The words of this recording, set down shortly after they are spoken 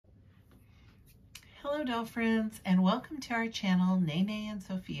Hello doll friends, and welcome to our channel Nene and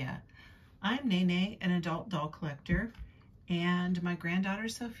Sophia. I'm Nene, an adult doll collector, and my granddaughter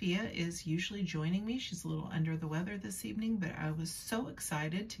Sophia is usually joining me. She's a little under the weather this evening, but I was so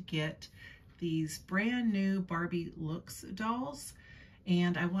excited to get these brand new Barbie Looks dolls,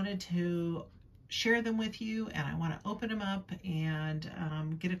 and I wanted to share them with you, and I want to open them up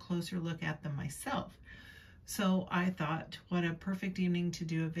and get a closer look at them myself. So I thought, what a perfect evening to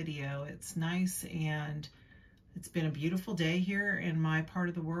do a video. It's nice, and it's been a beautiful day here in my part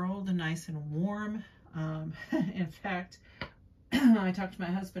of the world, nice and warm. In fact, I talked my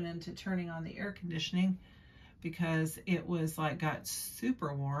husband into turning on the air conditioning because it was like got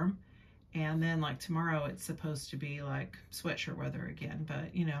super warm, and then like tomorrow it's supposed to be like sweatshirt weather again.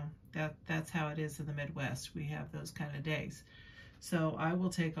 But you know, that's how it is in the Midwest. We have those kind of days. So I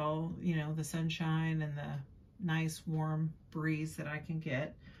will take all, you know, the sunshine and the nice warm breeze that I can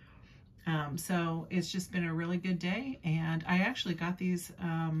get. So it's just been a really good day, and I actually got these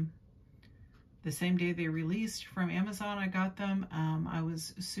the same day they released from Amazon. I got them. I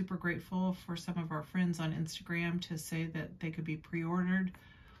was super grateful for some of our friends on Instagram to say that they could be pre-ordered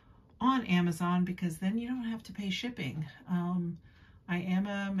on Amazon, because then you don't have to pay shipping. I am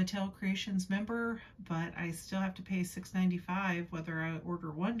a Mattel Creations member, but I still have to pay $6.95 whether I order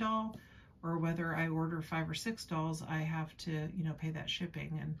one doll or whether I order 5 or 6 dolls. I have to, you know, pay that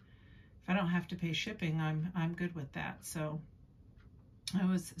shipping. And if I don't have to pay shipping, I'm good with that. So I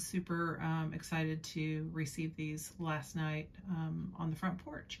was super excited to receive these last night on the front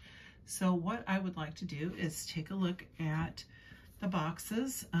porch. So what I would like to do is take a look at the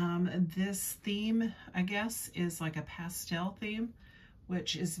boxes. This theme, I guess, is like a pastel theme,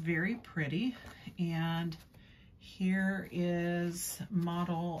 which is very pretty. And here is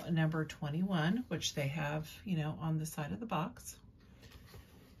model number 21, which they have, you know, on the side of the box.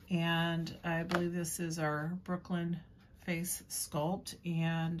 And I believe this is our Brooklyn face sculpt.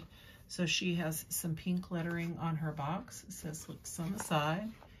 And so she has some pink lettering on her box. It says Looks on the side,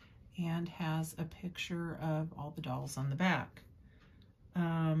 and has a picture of all the dolls on the back.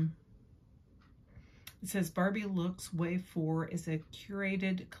 It says Barbie Looks Wave 4 is a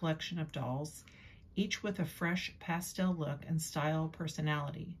curated collection of dolls, each with a fresh pastel look and style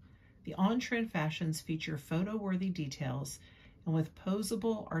personality. The on-trend fashions feature photo-worthy details, and with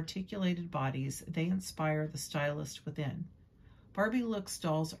posable, articulated bodies, they inspire the stylist within. Barbie Looks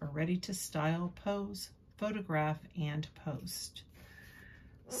dolls are ready to style, pose, photograph, and post.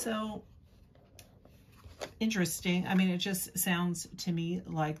 So, interesting. I mean, it just sounds to me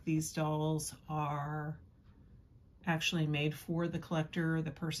like these dolls are actually made for the collector,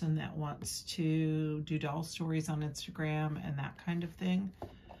 the person that wants to do doll stories on Instagram and that kind of thing,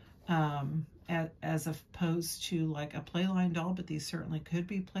 as opposed to like a playline doll. But these certainly could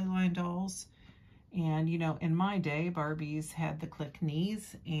be playline dolls. And you know, in my day, Barbies had the click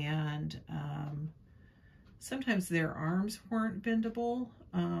knees, and sometimes their arms weren't bendable,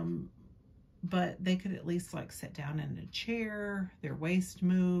 but they could at least like sit down in a chair, their waist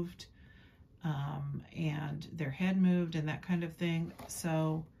moved, and their head moved, and that kind of thing.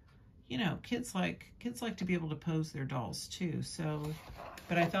 So, you know, kids like to be able to pose their dolls too. So,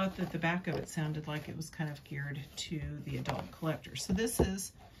 but I thought that the back of it sounded like it was kind of geared to the adult collector. So this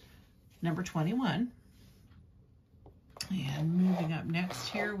is number 21. And moving up next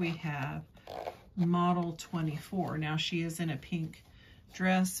here, we have model 24. Now she is in a pink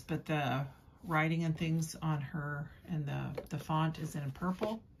dress, but the writing and things on her and the font is in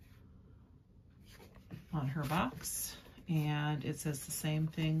purple on her box, and it says the same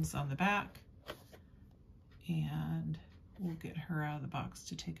things on the back. And we'll get her out of the box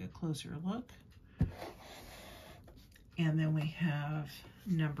to take a closer look. And then we have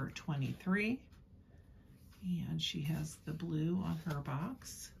number 23, and she has the blue on her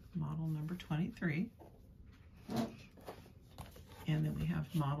box, model number 23. And then we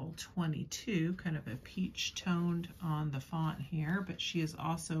have model 22, kind of a peach toned on the font here, but she is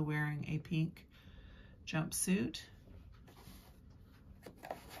also wearing a pink jumpsuit.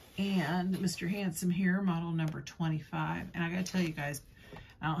 And Mr. Handsome here, model number 25. And I gotta tell you guys,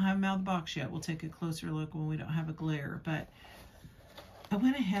 I don't have them out of the box yet. We'll take a closer look when we don't have a glare, but I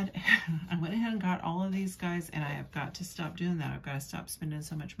went ahead and got all of these guys, and I have got to stop doing that. I've got to stop spending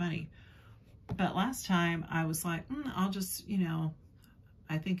so much money. But last time I was like, I'll just, you know,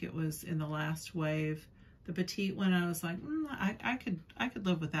 I think it was in the last wave, the petite one, I was like, I could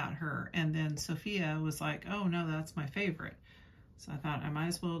live without her. And then Sophia was like, oh no, that's my favorite. So I thought I might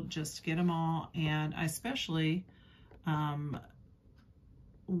as well just get them all. And I especially I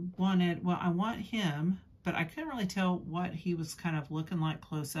want him but I couldn't really tell what he was kind of looking like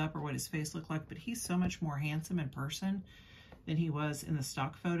close up or what his face looked like, but he's so much more handsome in person than he was in the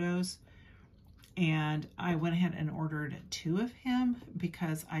stock photos. And I went ahead and ordered 2 of him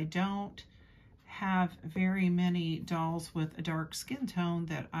because I don't have very many dolls with a dark skin tone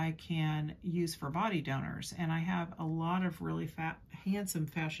that I can use for body donors. And I have a lot of really handsome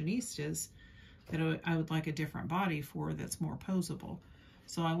fashionistas that I would like a different body for that's more posable.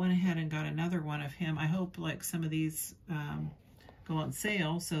 So I went ahead and got another one of him. I hope like some of these go on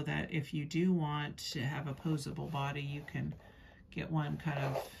sale so that if you do want to have a posable body, you can get one kind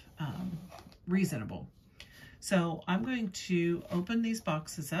of reasonable. So I'm going to open these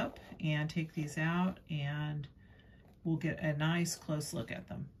boxes up and take these out, and we'll get a nice close look at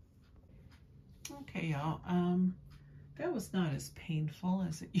them. Okay, y'all, that was not as painful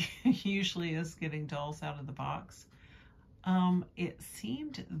as it usually is getting dolls out of the box. It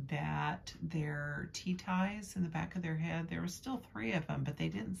seemed that their T-ties in the back of their head, there were still 3 of them, but they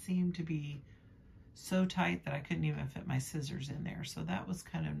didn't seem to be so tight that I couldn't even fit my scissors in there. So that was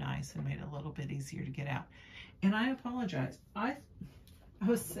kind of nice and made it a little bit easier to get out. And I apologize. I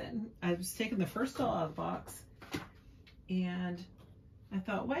was taking the first doll out of the box, and I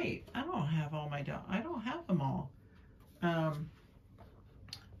thought, wait, I don't have all my dolls. I don't have them all.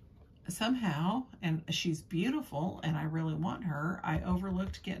 Somehow, and she's beautiful, and I really want her, I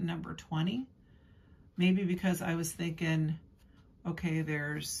overlooked getting number 20. Maybe because I was thinking, okay,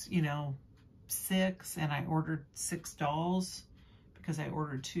 there's, you know, 6, and I ordered 6 dolls because I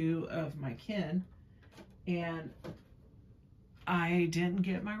ordered 2 of my kin, and I didn't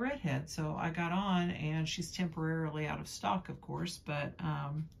get my redhead. So I got on, and she's temporarily out of stock, of course, but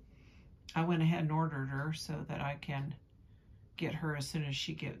I went ahead and ordered her so that I can get her as soon as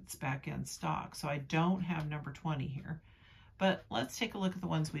she gets back in stock. So I don't have number 20 here, but let's take a look at the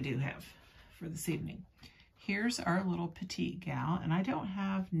ones we do have for this evening. Here's our little petite gal, and I don't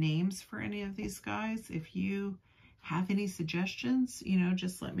have names for any of these guys. If you have any suggestions, you know,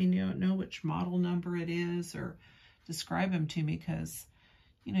 just let me know which model number it is, or describe them to me, because,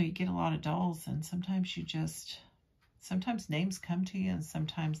 you know, you get a lot of dolls, and sometimes sometimes names come to you and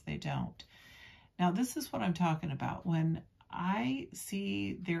sometimes they don't. Now, this is what I'm talking about. When I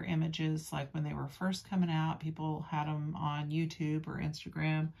see their images, like when they were first coming out, people had them on YouTube or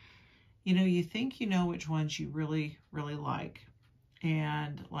Instagram. You know, you think you know which ones you really, really like.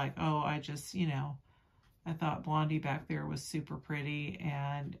 And like, oh, I just, you know, I thought Blondie back there was super pretty,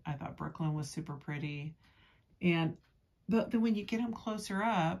 and I thought Brooklyn was super pretty. But then when you get them closer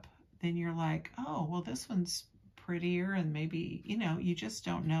up, then you're like, oh, well, this one's prettier, and maybe, you know, you just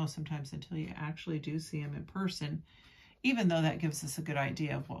don't know sometimes until you actually do see them in person, even though that gives us a good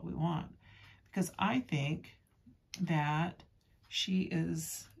idea of what we want. Because I think that she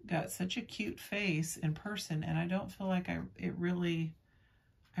is got such a cute face in person, and I don't feel like I really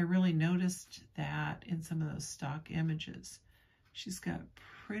noticed that in some of those stock images. She's got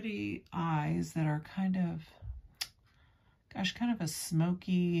pretty eyes that are kind of, gosh, kind of a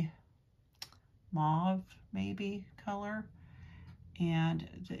smoky mauve maybe color, and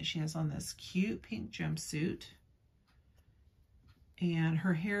she has on this cute pink jumpsuit, and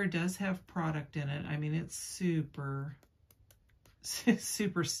her hair does have product in it. I mean, it's super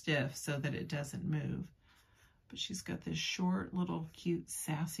stiff so that it doesn't move. But she's got this short little cute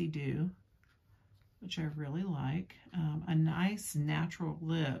sassy do, which I really like. A nice natural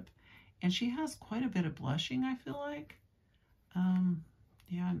lip. And she has quite a bit of blushing, I feel like.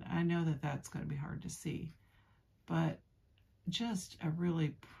 Yeah, I know that that's going to be hard to see. But just a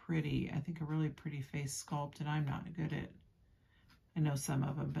really pretty, I think a really pretty face sculpt. And I'm not good at, I know some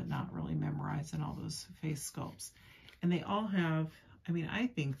of them, but not really memorizing all those face sculpts. And they all have, I mean, I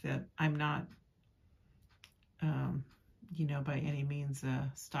think that I'm not, you know, by any means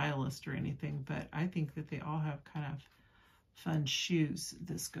a stylist or anything, but I think that they all have kind of fun shoes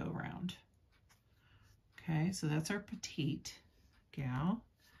this go round. Okay, so that's our petite gal,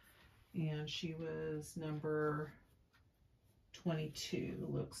 and she was number 22,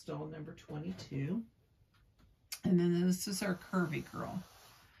 Looks doll number 22. And then this is our curvy girl.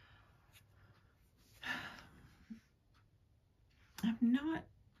 I'm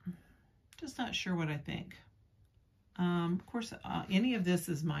just not sure what I think. Of course, any of this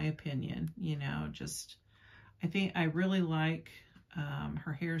is my opinion, you know, just, I think I really like,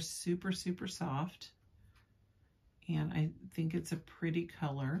 her hair's super, super soft, and I think it's a pretty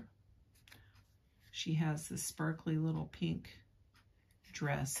color. She has this sparkly little pink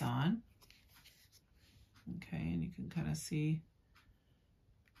dress on. Okay, and you can kind of see,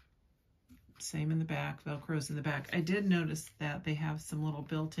 same in the back, Velcro's in the back. I did notice that they have some little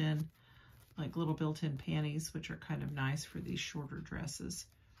built-in like little built-in panties, which are kind of nice for these shorter dresses.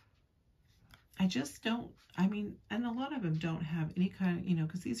 I just don't, I mean, and a lot of them don't have any kind of, you know,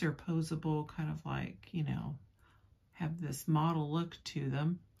 because these are posable, kind of like, you know, have this model look to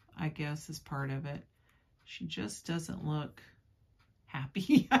them, I guess, is part of it. She just doesn't look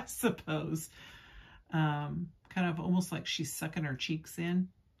happy, I suppose. Kind of almost like she's sucking her cheeks in.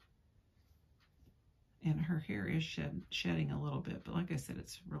 And her hair is shedding a little bit, but like I said,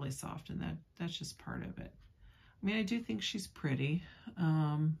 it's really soft, and that's just part of it. I mean, I do think she's pretty.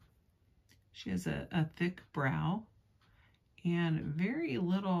 She has a thick brow and very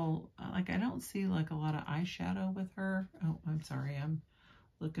little, like I don't see like a lot of eyeshadow with her. Oh, I'm sorry, I'm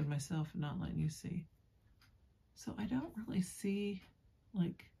looking myself and not letting you see. So I don't really see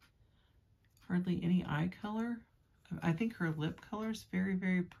like hardly any eye color. I think her lip color is very,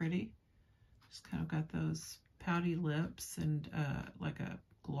 very pretty. Just kind of got those pouty lips and like a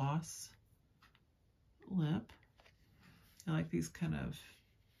gloss lip. I like these kind of,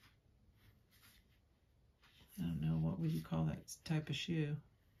 I don't know, what would you call that type of shoe?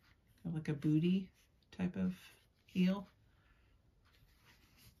 Like a booty type of heel.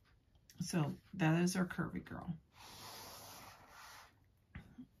 So that is our curvy girl.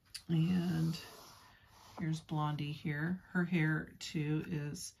 And here's Blondie here. Her hair too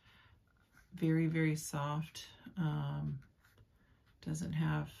is very, very soft. Doesn't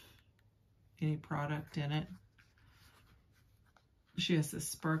have any product in it. She has this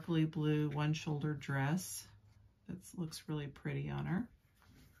sparkly blue one-shoulder dress that looks really pretty on her.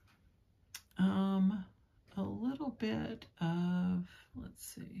 A little bit of, let's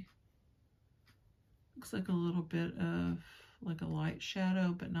see, looks like a little bit of like a light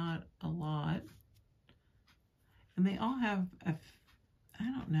shadow, but not a lot. And they all have a, I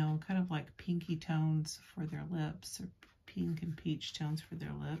don't know, kind of like pinky tones for their lips, or pink and peach tones for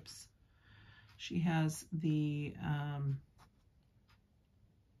their lips. She has the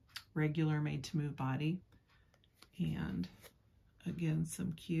regular Made to Move body, and again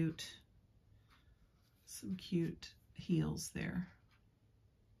some cute heels there.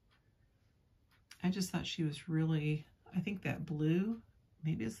 I just thought she was really, I think that blue,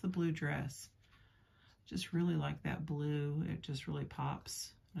 maybe it's the blue dress, just really like that blue. It just really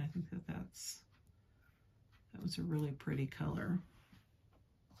pops, and I think that was a really pretty color.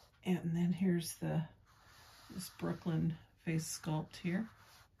 And then here's this Brooklyn face sculpt here.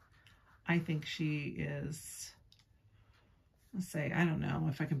 I think she is, let's say, I don't know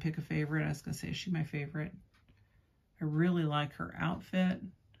if I can pick a favorite. I was gonna say, is she my favorite? I really like her outfit.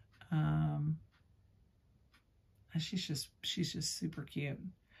 She's just super cute.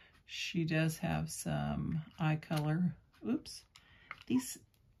 She does have some eye color. Oops. These,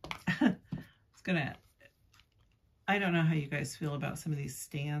 I don't know how you guys feel about some of these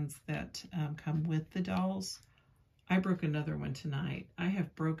stands that come with the dolls. I broke another one tonight. I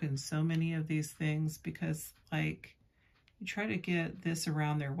have broken so many of these things because, like, you try to get this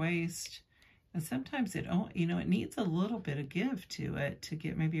around their waist, and sometimes it needs a little bit of give to it to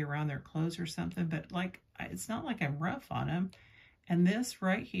get maybe around their clothes or something, but like, it's not like I'm rough on them. And this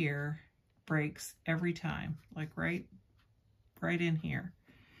right here breaks every time, like right in here.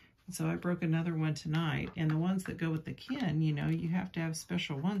 And so I broke another one tonight, and the ones that go with the Ken, you know, you have to have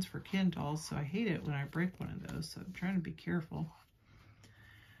special ones for Ken dolls, so I hate it when I break one of those, so I'm trying to be careful.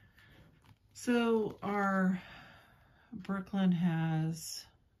 So our Brooklyn has,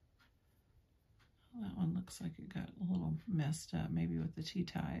 that one looks like it got a little messed up, maybe with the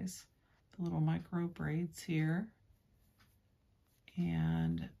T-ties. The little micro braids here.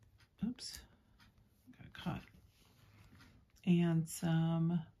 And, oops, got caught. And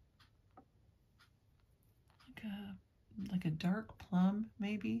some, like a dark plum,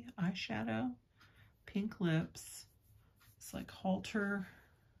 maybe, eyeshadow. Pink lips. It's like halter.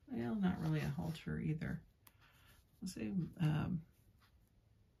 Well, not really a halter either. Let's say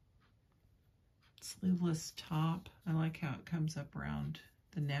sleeveless top. I like how it comes up around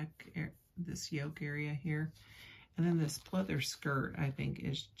the neck, this yoke area here. And then this pleather skirt, I think,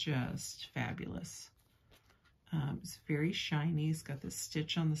 is just fabulous. It's very shiny. It's got this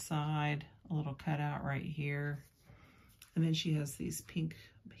stitch on the side, a little cutout right here. And then she has these pink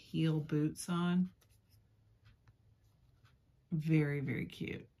heel boots on. Very, very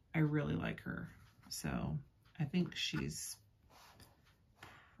cute. I really like her. So I think she's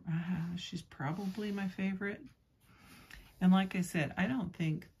probably my favorite. And like I said, I don't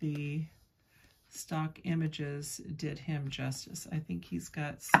think the stock images did him justice. I think he's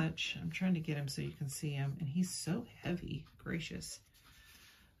got such, I'm trying to get him so you can see him, and he's so heavy, gracious.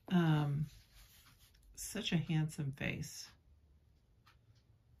 Such a handsome face.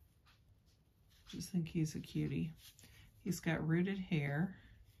 Just think he's a cutie. He's got rooted hair,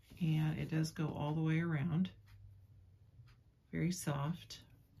 and it does go all the way around. Very soft.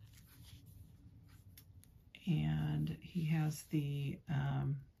 And he has the,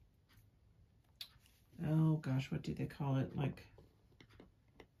 oh gosh, what do they call it? Like,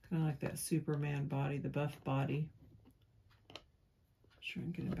 kind of like that Superman body, the buff body. Try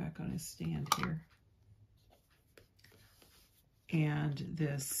and get him back on his stand here. And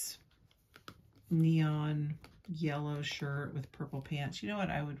this neon yellow shirt with purple pants. You know what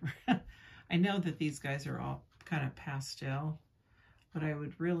I would, I know that these guys are all kind of pastel, but I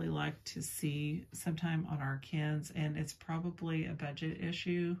would really like to see sometime on our Kens, and it's probably a budget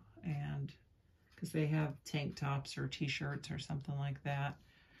issue, and because they have tank tops or t-shirts or something like that.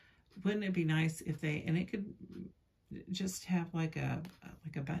 Wouldn't it be nice if they, and it could just have like a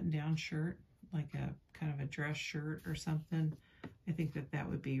button-down shirt, like a kind of a dress shirt or something. I think that that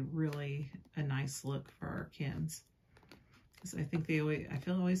would be really a nice look for our Kens, because I think they always,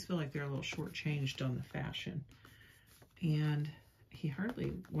 always feel like they're a little shortchanged on the fashion. And he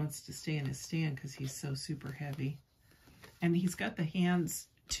hardly wants to stay in his stand because he's so super heavy. And he's got the hands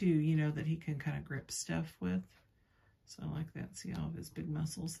too, you know, that he can kind of grip stuff with. So I like that. See all of his big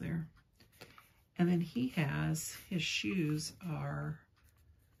muscles there. And then he has, his shoes are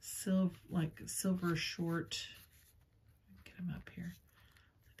silver short, get him up here,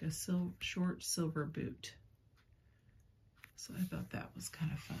 like a short silver boot. So I thought that was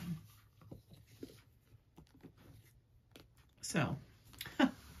kind of fun. So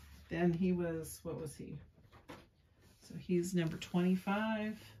then he was, what was he? So he's number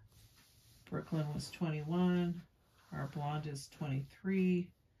 25. Brooklyn was 21. Our blonde is 23.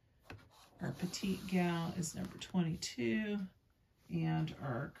 Our petite gal is number 22. And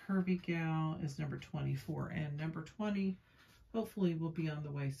our curvy gal is number 24. And number 20, hopefully, will be on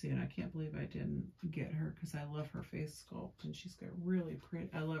the way soon. I can't believe I didn't get her because I love her face sculpt. And she's got really pretty,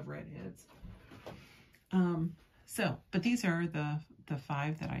 I love redheads. So, but these are the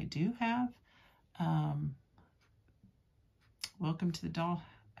 5 that I do have. Welcome to the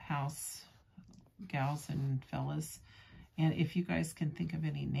dollhouse, gals and fellas. And if you guys can think of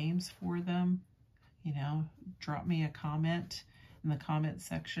any names for them, you know, drop me a comment in the comment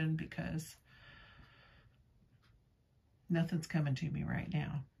section, because nothing's coming to me right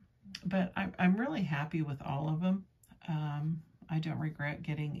now. But I'm really happy with all of them. I don't regret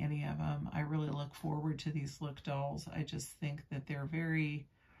getting any of them. I really look forward to these Look dolls. I just think that they're very,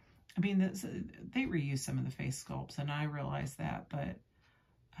 I mean, they reuse some of the face sculpts, and I realize that, but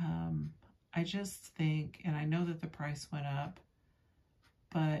I just think, and I know that the price went up,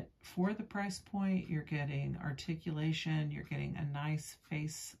 but for the price point, you're getting articulation, you're getting a nice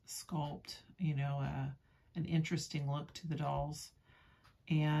face sculpt, you know, an interesting look to the dolls.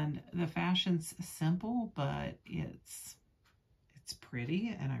 And the fashion's simple, but it's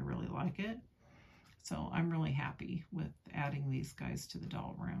pretty, and I really like it. So I'm really happy with adding these guys to the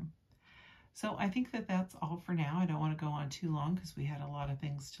doll room. So I think that that's all for now. I don't want to go on too long because we had a lot of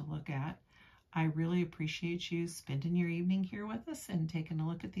things to look at. I really appreciate you spending your evening here with us and taking a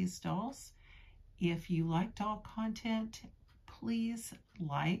look at these dolls. If you like doll content, please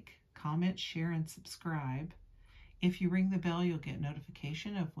like, comment, share, and subscribe. If you ring the bell, you'll get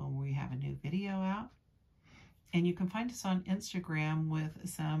notification of when we have a new video out. And you can find us on Instagram with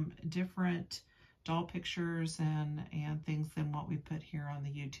some different doll pictures and things than what we put here on the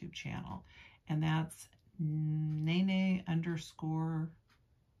YouTube channel. And that's Nene_Sophia.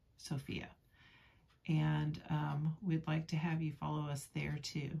 And we'd like to have you follow us there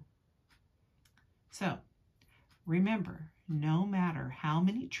too. So remember, no matter how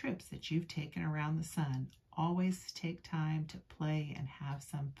many trips that you've taken around the sun, always take time to play and have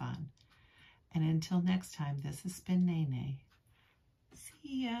some fun. And until next time, this has been Nene.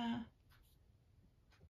 See ya.